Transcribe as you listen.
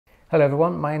Hello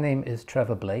everyone, my name is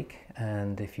Trevor Blake,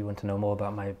 and if you want to know more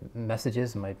about my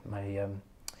messages, my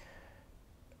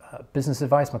business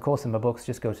advice, my course and my books,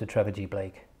 just go to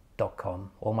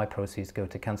trevorgblake.com. All my proceeds go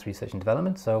to cancer research and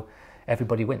development, so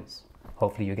everybody wins.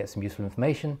 Hopefully you get some useful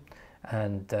information,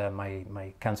 and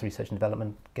my cancer research and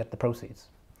development get the proceeds.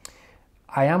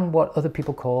 I am what other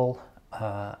people call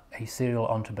a serial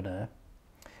entrepreneur.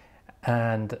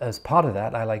 And as part of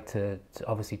that, I like to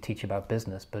obviously teach about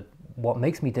business. But what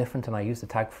makes me different, and I use the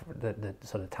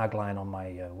sort of tagline on my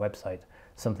website,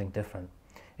 something different,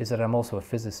 is that I'm also a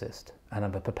physicist and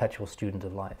I'm a perpetual student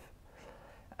of life.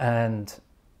 And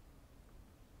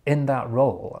in that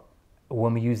role,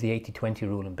 when we use the 80-20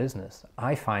 rule in business,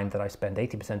 I find that I spend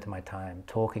 80% of my time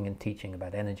talking and teaching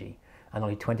about energy, and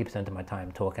only 20% of my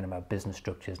time talking about business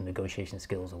structures, negotiation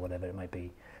skills, or whatever it might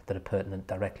be that are pertinent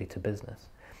directly to business.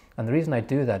 And the reason I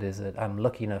do that is that I'm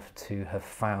lucky enough to have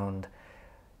found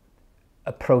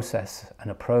a process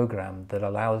and a program that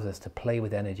allows us to play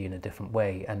with energy in a different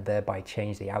way and thereby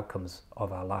change the outcomes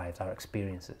of our lives, our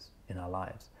experiences in our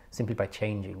lives, simply by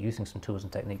using some tools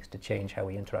and techniques to change how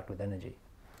we interact with energy.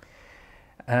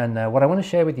 And what I want to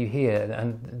share with you here,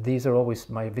 and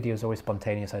my videos are always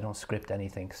spontaneous, I don't script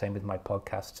anything, same with my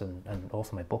podcasts and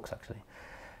also my books actually.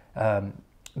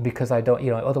 Because I don't,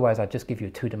 otherwise I'd just give you a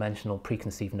two-dimensional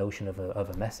preconceived notion of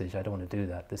a message. I don't want to do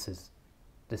that. This is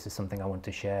something I want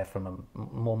to share from a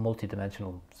more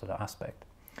multidimensional sort of aspect.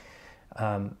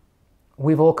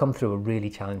 We've all come through a really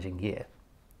challenging year.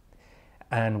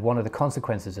 And one of the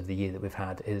consequences of the year that we've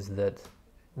had is that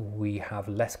we have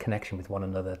less connection with one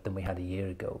another than we had a year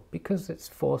ago, because it's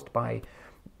forced by,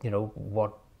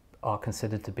 what are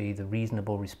considered to be the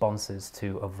reasonable responses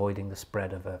to avoiding the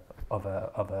spread of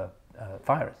a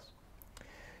virus.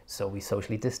 So we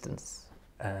socially distance,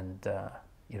 and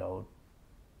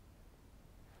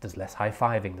there's less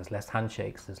high-fiving, there's less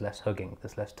handshakes, there's less hugging,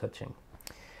 there's less touching.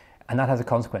 And that has a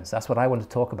consequence. That's what I want to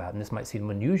talk about, and this might seem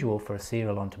unusual for a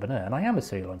serial entrepreneur, and I am a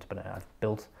serial entrepreneur. I've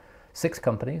built 6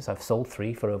 companies, I've sold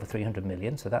 3 for over 300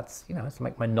 million, so that's, it's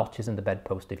like my notches in the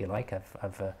bedpost, if you like.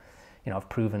 I've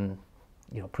proven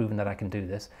that I can do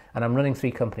this, and I'm running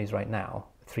 3 companies right now,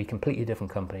 3 completely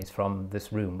different companies from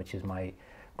this room, which is my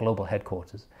global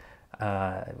headquarters.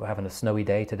 We're having a snowy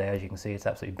day today, as you can see. It's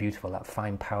absolutely beautiful, that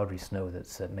fine powdery snow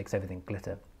that makes everything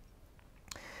glitter.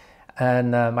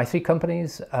 And my 3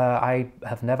 companies, I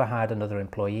have never had another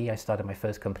employee. I started my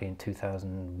first company in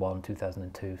 2001,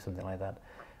 2002, something like that.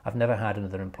 I've never had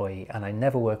another employee, and I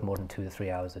never work more than 2 to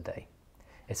 3 hours a day.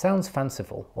 It sounds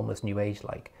fanciful, almost New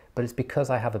Age-like, but it's because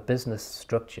I have a business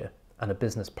structure and a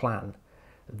business plan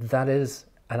that is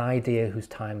an idea whose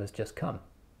time has just come.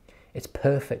 It's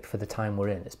perfect for the time we're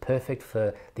in. It's perfect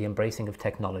for the embracing of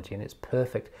technology, and it's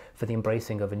perfect for the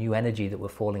embracing of a new energy that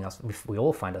we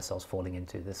all find ourselves falling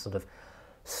into. This sort of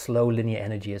slow linear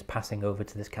energy is passing over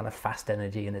to this kind of fast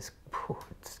energy, and it's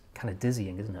kind of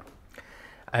dizzying, isn't it?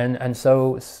 And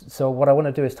so what I want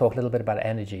to do is talk a little bit about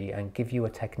energy and give you a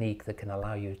technique that can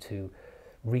allow you to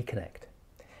reconnect.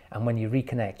 And when you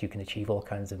reconnect, you can achieve all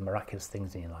kinds of miraculous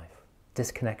things in your life.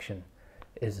 Disconnection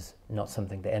is not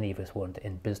something that any of us want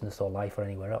in business or life or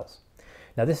anywhere else.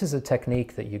 Now, this is a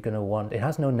technique that you're going to want. It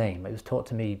has no name. It was taught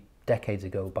to me decades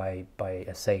ago by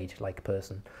a sage-like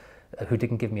person who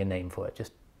didn't give me a name for it,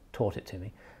 just taught it to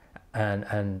me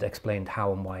and explained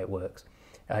how and why it works.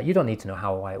 You don't need to know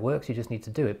how or why it works, you just need to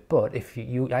do it. But I think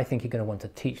you're going to want to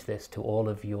teach this to all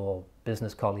of your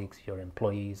business colleagues, your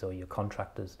employees or your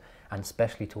contractors, and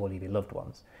especially to all of your loved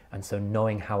ones. And so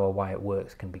knowing how or why it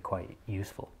works can be quite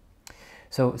useful.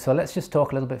 So let's just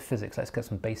talk a little bit physics. Let's get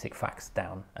some basic facts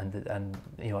down. And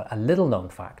a little known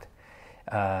fact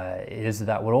is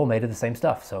that we're all made of the same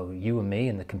stuff. So you and me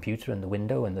and the computer and the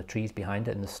window and the trees behind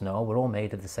it and the snow, we're all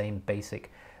made of the same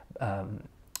basic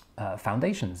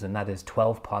foundations, and that is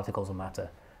 12 particles of matter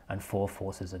and 4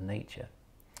 forces of nature.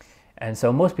 And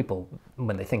so most people,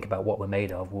 when they think about what we're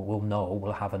made of,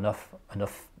 we'll have enough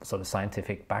sort of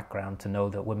scientific background to know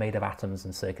that we're made of atoms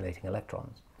and circulating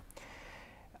electrons.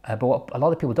 But what a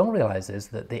lot of people don't realize is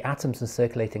that the atoms and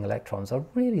circulating electrons are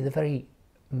really the very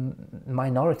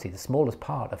minority, the smallest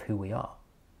part of who we are.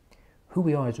 Who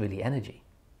we are is really energy.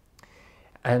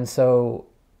 And so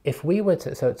if we were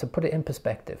to put it in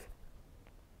perspective,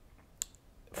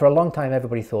 for a long time,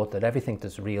 everybody thought that everything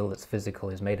that's real, that's physical,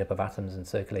 is made up of atoms and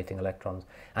circulating electrons,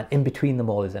 and in between them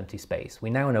all is empty space. We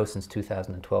now know since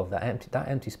 2012 that that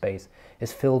empty space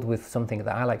is filled with something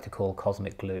that I like to call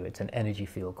cosmic glue. It's an energy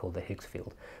field called the Higgs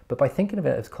field. But by thinking of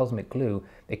it as cosmic glue,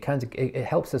 it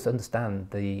helps us understand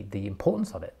the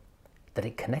importance of it, that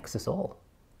it connects us all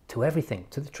to everything,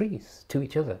 to the trees, to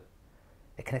each other.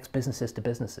 It connects businesses to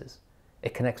businesses.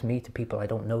 It connects me to people I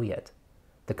don't know yet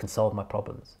that can solve my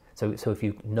problems. So if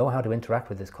you know how to interact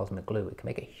with this cosmic glue, it can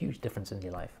make a huge difference in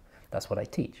your life. That's what I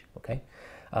teach, okay?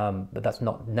 But that's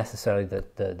not necessarily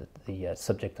the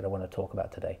subject that I want to talk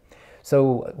about today.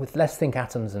 So let's think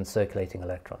atoms and circulating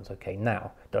electrons, okay?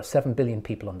 Now, there are 7 billion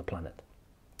people on the planet.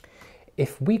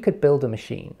 If we could build a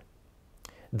machine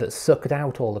that sucked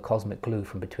out all the cosmic glue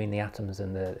from between the atoms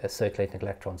and the circulating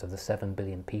electrons of the 7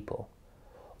 billion people,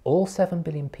 all 7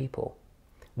 billion people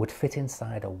would fit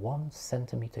inside a 1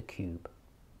 centimeter cube.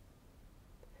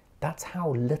 That's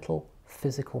how little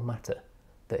physical matter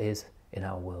there is in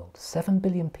our world. 7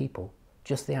 billion people,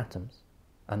 just the atoms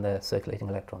and their circulating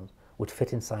electrons, would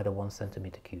fit inside a 1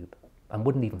 centimeter cube and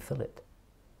wouldn't even fill it.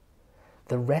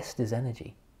 The rest is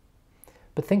energy.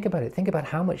 But think about it. Think about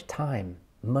how much time,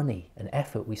 money and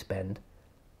effort we spend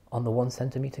on the 1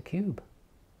 centimeter cube.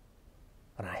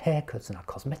 On our haircuts and our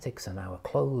cosmetics and our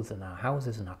clothes and our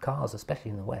houses and our cars,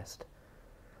 especially in the West.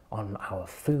 On our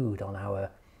food, on our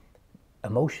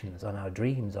emotions, on our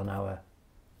dreams, on our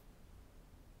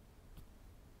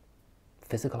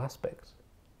physical aspects.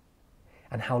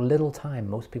 And how little time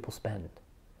most people spend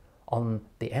on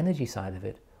the energy side of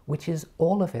it, which is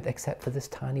all of it except for this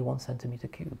tiny 1 centimeter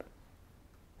cube.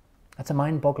 That's a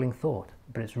mind-boggling thought,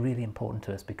 but it's really important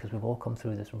to us because we've all come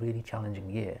through this really challenging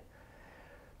year.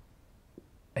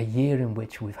 A year in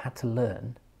which we've had to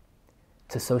learn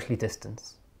to socially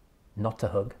distance, not to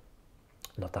hug,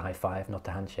 not to high five, not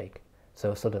to handshake.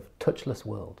 So a sort of touchless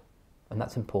world, and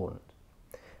that's important.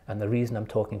 And the reason I'm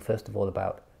talking first of all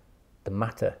about the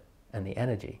matter and the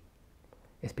energy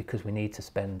is because we need to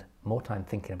spend more time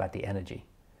thinking about the energy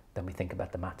than we think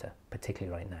about the matter,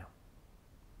 particularly right now.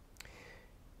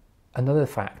 Another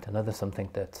fact, another something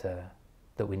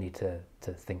that we need to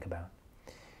think about.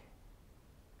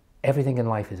 Everything in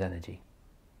life is energy,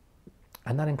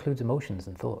 and that includes emotions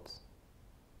and thoughts.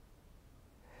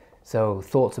 So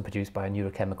thoughts are produced by a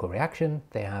neurochemical reaction,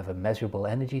 they have a measurable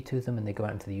energy to them, and they go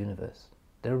out into the universe.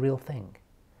 They're a real thing.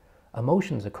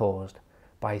 Emotions are caused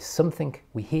by something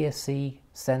we hear, see,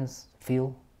 sense,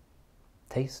 feel,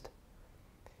 taste,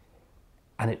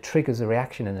 and it triggers a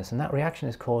reaction in us, and that reaction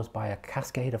is caused by a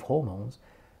cascade of hormones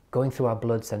going through our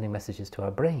blood, sending messages to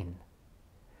our brain.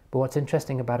 But what's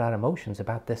interesting about our emotions,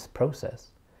 about this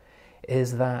process,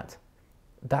 is that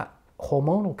that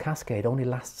hormonal cascade only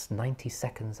lasts 90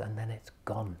 seconds and then it's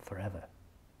gone forever.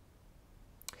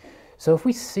 So if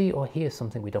we see or hear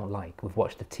something we don't like, we've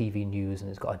watched the TV news and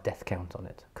it's got a death count on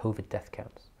it, COVID death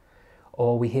counts,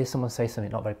 or we hear someone say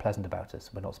something not very pleasant about us,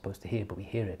 we're not supposed to hear, but we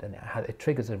hear it, and it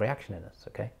triggers a reaction in us,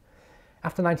 okay?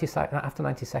 After 90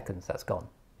 seconds, that's gone.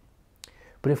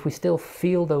 But if we still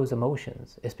feel those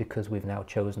emotions, it's because we've now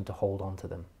chosen to hold on to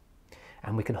them.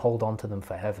 And we can hold on to them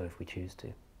forever if we choose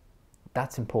to.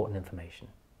 That's important information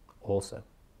also.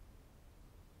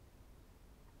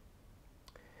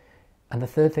 And the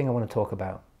third thing I want to talk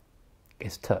about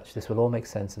is touch. This will all make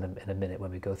sense in a minute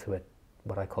when we go through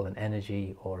what I call an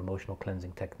energy or emotional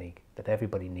cleansing technique that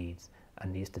everybody needs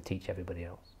and needs to teach everybody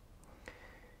else.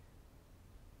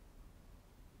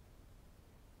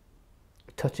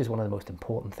 Touch is one of the most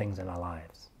important things in our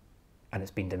lives, and it's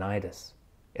been denied us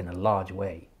in a large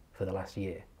way for the last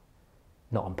year.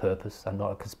 Not on purpose, I'm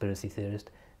not a conspiracy theorist,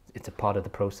 it's a part of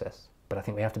the process, but I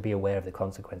think we have to be aware of the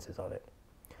consequences of it.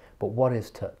 But what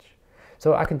is touch?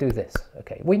 So I can do this,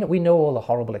 okay. We know all the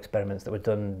horrible experiments that were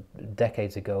done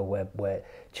decades ago where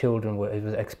children were, it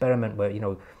was an experiment where,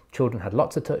 children had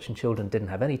lots of touch and children didn't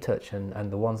have any touch,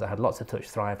 and the ones that had lots of touch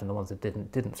thrived and the ones that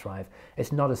didn't thrive.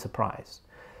 It's not a surprise.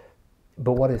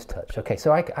 But what is touch? Okay,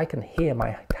 so I can hear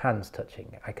my hands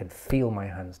touching, I can feel my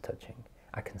hands touching,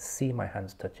 I can see my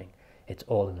hands touching. It's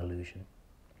all an illusion.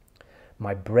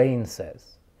 My brain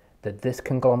says that this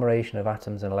conglomeration of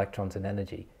atoms and electrons and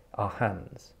energy are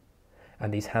hands,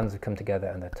 and these hands have come together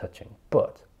and they're touching.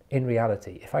 But in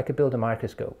reality, if I could build a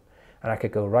microscope and I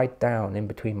could go right down in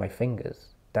between my fingers,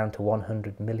 down to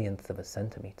 100 millionth of a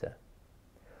centimeter,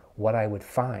 what I would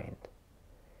find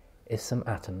is some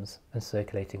atoms and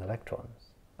circulating electrons,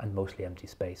 and mostly empty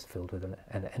space filled with an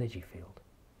energy field.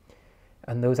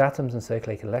 And those atoms and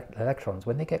circulating electrons,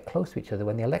 when they get close to each other,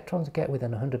 when the electrons get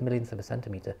within 100 millionth of a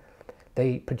centimeter,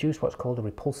 they produce what's called a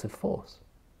repulsive force.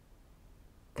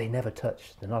 They never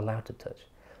touch, they're not allowed to touch.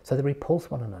 So they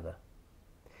repulse one another.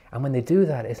 And when they do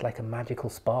that, it's like a magical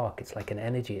spark, it's like an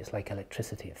energy, it's like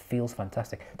electricity, it feels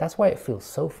fantastic. That's why it feels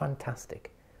so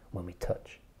fantastic when we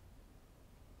touch.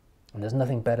 And there's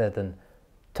nothing better than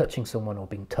touching someone or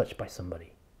being touched by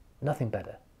somebody. Nothing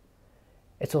better.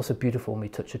 It's also beautiful when we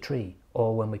touch a tree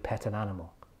or when we pet an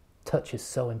animal. Touch is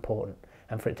so important,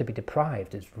 and for it to be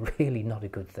deprived is really not a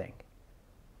good thing.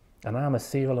 And I'm a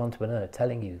serial entrepreneur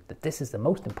telling you that this is the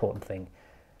most important thing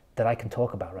that I can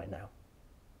talk about right now.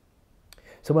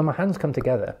 So when my hands come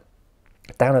together,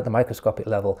 down at the microscopic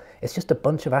level, it's just a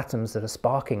bunch of atoms that are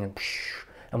sparking,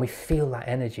 and we feel that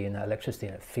energy and that electricity,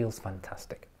 and it feels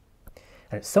fantastic.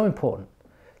 And it's so important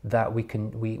that we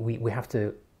have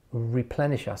to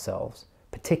replenish ourselves,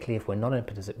 particularly if we're not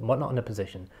in a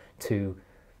position to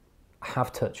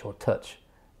have touch or touch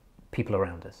people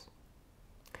around us.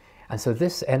 And so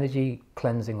this energy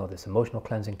cleansing or this emotional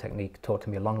cleansing technique, taught to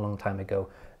me a long, long time ago,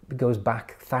 goes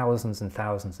back thousands and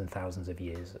thousands and thousands of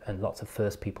years, and lots of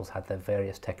first peoples had their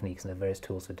various techniques and their various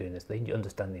tools for doing this. They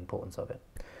understand the importance of it.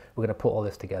 We're going to put all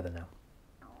this together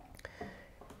now.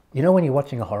 You know when you're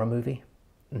watching a horror movie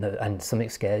and something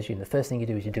scares you, and the first thing you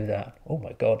do is you do that, oh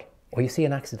my God, or you see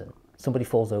an accident, somebody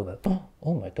falls over,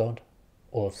 oh my God,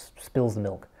 or spills the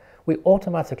milk. We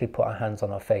automatically put our hands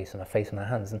on our face and our face on our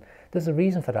hands, and there's a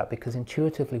reason for that, because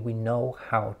intuitively we know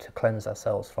how to cleanse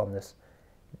ourselves from this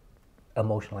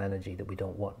emotional energy that we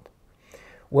don't want.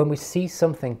 When we see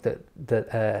something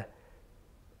that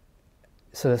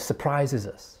sort of surprises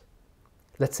us,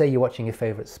 let's say you're watching your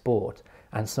favorite sport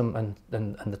and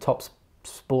the top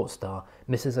sports star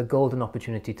misses a golden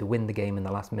opportunity to win the game in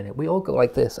the last minute, we all go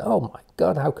like this, oh my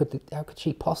God, how could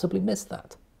she possibly miss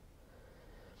that?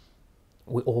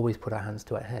 We always put our hands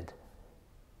to our head.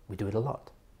 We do it a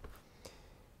lot.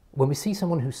 When we see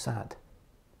someone who's sad,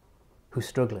 who's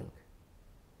struggling,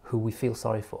 who we feel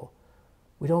sorry for,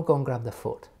 we don't go and grab their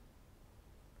foot.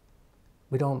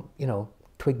 We don't,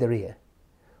 twig their ear.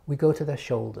 We go to their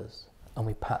shoulders and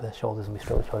we pat their shoulders and we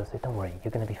stroke their shoulders and say, don't worry,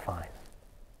 you're going to be fine.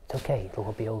 It's okay, it'll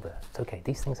all be over. It's okay,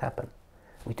 these things happen.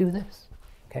 We do this,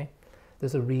 okay?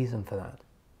 There's a reason for that.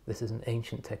 This is an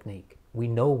ancient technique. We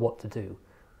know what to do.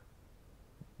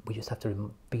 We just have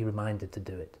to be reminded to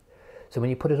do it. So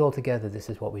when you put it all together, this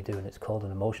is what we do, and it's called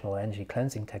an emotional energy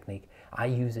cleansing technique. I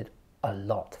use it a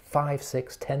lot, 5,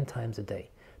 6, 10 times a day,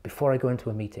 before I go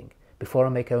into a meeting, before I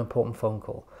make an important phone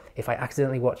call, if I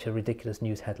accidentally watch a ridiculous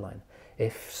news headline,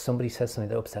 if somebody says something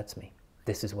that upsets me,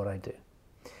 this is what I do.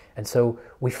 And so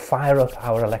we fire up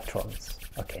our electrons.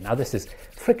 Okay, now this is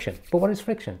friction, but what is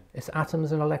friction? It's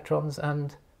atoms and electrons,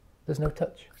 and there's no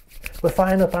touch. We're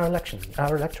firing up our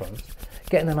electrons,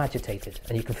 getting them agitated,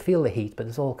 and you can feel the heat, but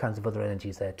there's all kinds of other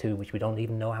energies there too, which we don't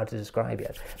even know how to describe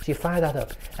yet. So you fire that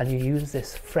up, and you use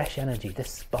this fresh energy, this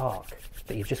spark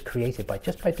that you've just created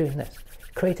just by doing this.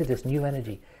 Created this new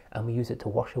energy, and we use it to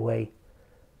wash away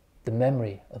the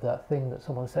memory of that thing that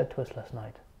someone said to us last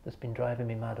night that's been driving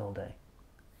me mad all day.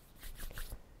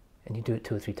 And you do it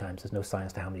 2 or 3 times. There's no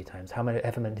science to how many times.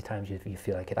 However many times you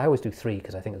feel like it. I always do 3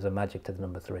 because I think there's a magic to the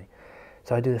number 3.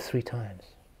 So I do this 3 times,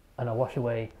 and I wash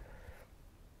away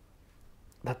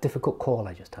that difficult call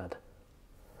I just had,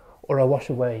 or I wash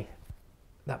away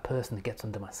that person that gets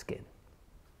under my skin.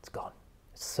 It's gone.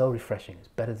 It's so refreshing. It's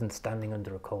better than standing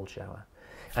under a cold shower.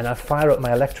 And I fire up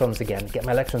my electrons again, get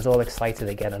my electrons all excited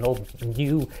again, and all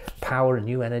new power and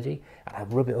new energy, and I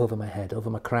rub it over my head,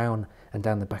 over my crown, and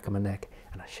down the back of my neck,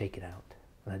 and I shake it out.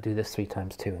 And I do this 3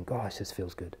 times too, and gosh, this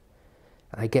feels good.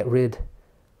 And I get rid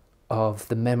of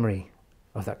the memory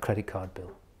of that credit card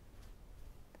bill.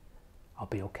 I'll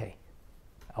be okay.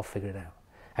 I'll figure it out.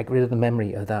 I get rid of the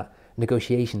memory of that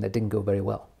negotiation that didn't go very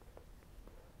well.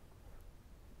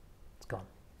 It's gone.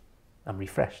 I'm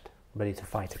refreshed, ready to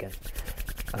fight again.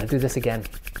 And I do this again,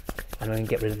 and I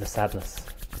get rid of the sadness.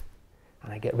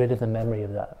 And I get rid of the memory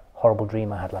of that horrible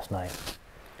dream I had last night,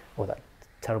 or that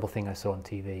terrible thing I saw on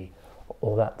TV,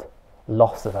 or that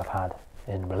loss that I've had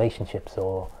in relationships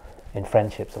or in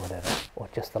friendships or whatever, or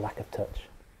just the lack of touch.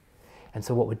 And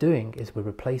so what we're doing is we're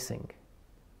replacing.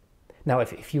 Now,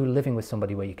 if you're living with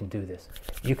somebody where you can do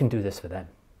this for them.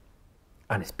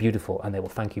 And it's beautiful, and they will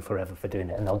thank you forever for doing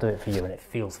it, and they'll do it for you, and it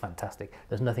feels fantastic.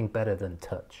 There's nothing better than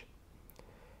touch.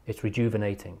 It's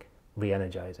rejuvenating,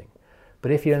 re-energizing.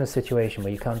 But if you're in a situation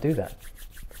where you can't do that,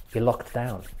 you're locked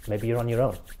down, maybe you're on your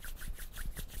own,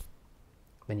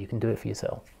 then you can do it for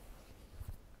yourself.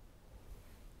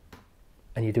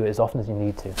 And you do it as often as you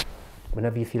need to.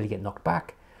 Whenever you feel you get knocked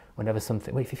back, whenever if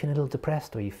you're feeling a little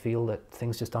depressed, or you feel that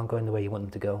things just aren't going the way you want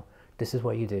them to go, this is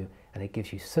what you do, and it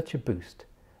gives you such a boost.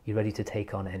 You're ready to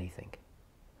take on anything.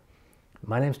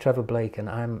 My name's Trevor Blake, and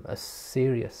I'm a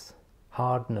serious,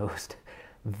 hard-nosed,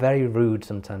 very rude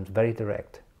sometimes, very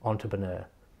direct entrepreneur.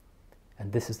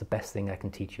 And this is the best thing I can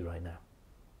teach you right now.